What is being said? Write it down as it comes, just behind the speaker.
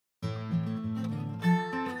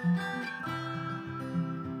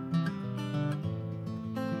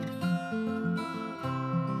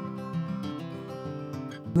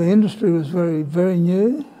The industry was very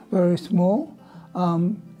new, very small,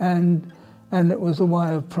 and it was a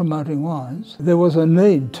way of promoting wines. There was a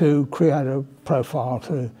need to create a profile,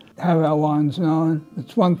 to have our wines known.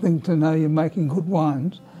 It's one thing to know you're making good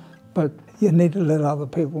wines, but you need to let other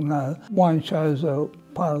people know. Wine shows are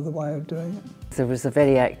part of the way of doing it. There was a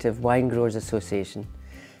very active Wine Growers Association,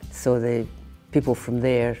 so the people from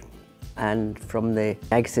there and from the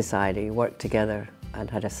Ag Society worked together and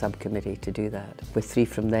had a subcommittee to do that, with 3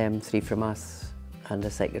 from them, 3 from us and a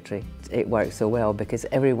secretary. It worked so well because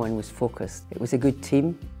everyone was focused. It was a good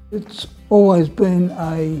team. It's always been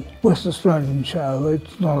a West Australian show.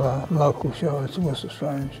 It's not a local show, it's a West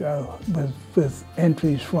Australian show with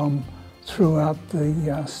entries from throughout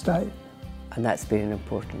the state. And that's been an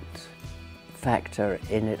important factor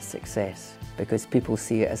in its success, because people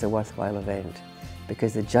see it as a worthwhile event,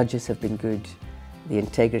 because the judges have been good, the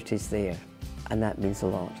integrity's there, and that means a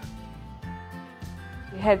lot.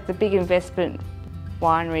 We had the big investment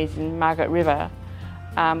wineries in Margaret River,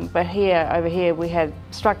 but over here we had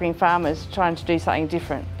struggling farmers trying to do something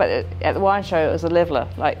different. But at the wine show it was a leveller,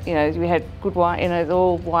 we had good wine,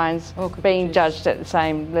 all wines being judged at the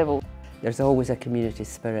same level. There's always a community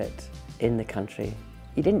spirit in the country.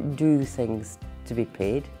 You didn't do things to be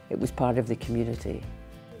paid, it was part of the community.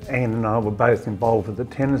 Anne and I were both involved with the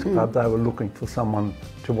tennis club. They were looking for someone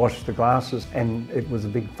to wash the glasses, and it was a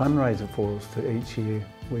big fundraiser for us. Each year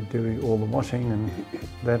we'd do all the washing and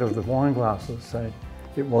that of the wine glasses, so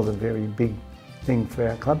it was a very big thing for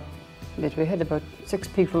our club. But we had about 6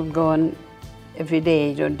 people going every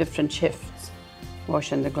day doing different shifts,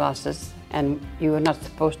 washing the glasses, and you were not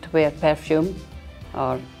supposed to wear perfume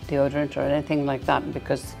or deodorant or anything like that,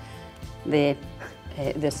 because the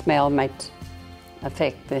smell might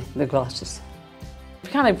affect the glasses.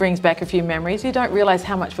 It kind of brings back a few memories. You don't realise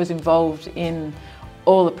how much was involved in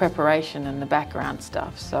all the preparation and the background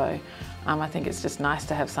stuff, so I think it's just nice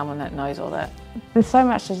to have someone that knows all that. There's so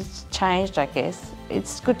much that's changed, I guess.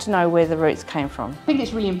 It's good to know where the roots came from. I think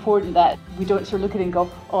it's really important that we don't sort of look at it and go,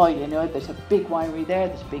 oh, there's a big winery there,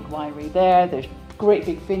 there's a big winery there, there's great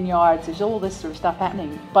big vineyards, there's all this sort of stuff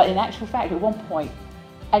happening. But in actual fact, at one point,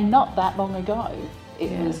 and not that long ago,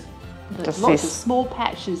 it was lots of small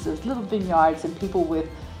patches of little vineyards and people with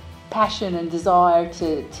passion and desire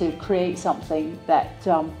to create something that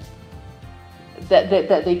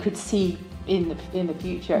that they could see in the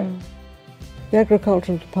future. The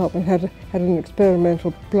agricultural department had an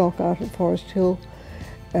experimental block out at Forest Hill,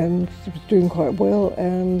 and it was doing quite well,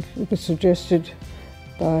 and it was suggested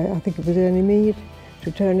by, I think it was Ernie Mead,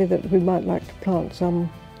 to Tony, that we might like to plant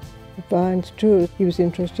some vines too. He was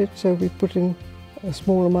interested, so we put in a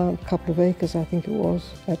small amount, a couple of acres I think it was,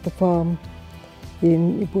 at the farm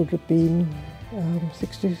it would have been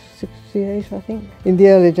 68 I think. In the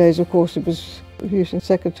early days, of course, it was using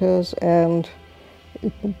secateurs and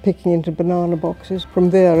picking into banana boxes.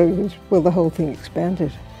 From there, the whole thing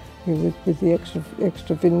expanded with the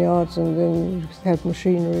extra vineyards, and then we had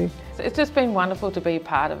machinery. It's just been wonderful to be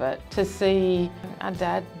part of it, to see our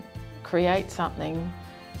dad create something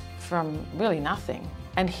from really nothing.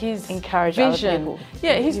 And his vision,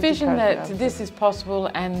 his vision that this is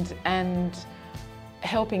possible, and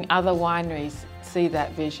helping other wineries see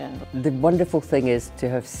that vision. The wonderful thing is to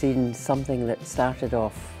have seen something that started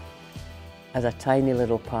off as a tiny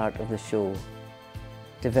little part of the show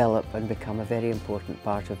develop and become a very important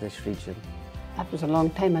part of this region. That was a long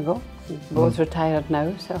time ago. Both retired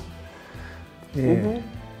now, so. Yeah.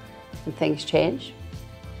 And things change.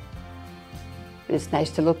 It's nice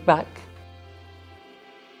to look back.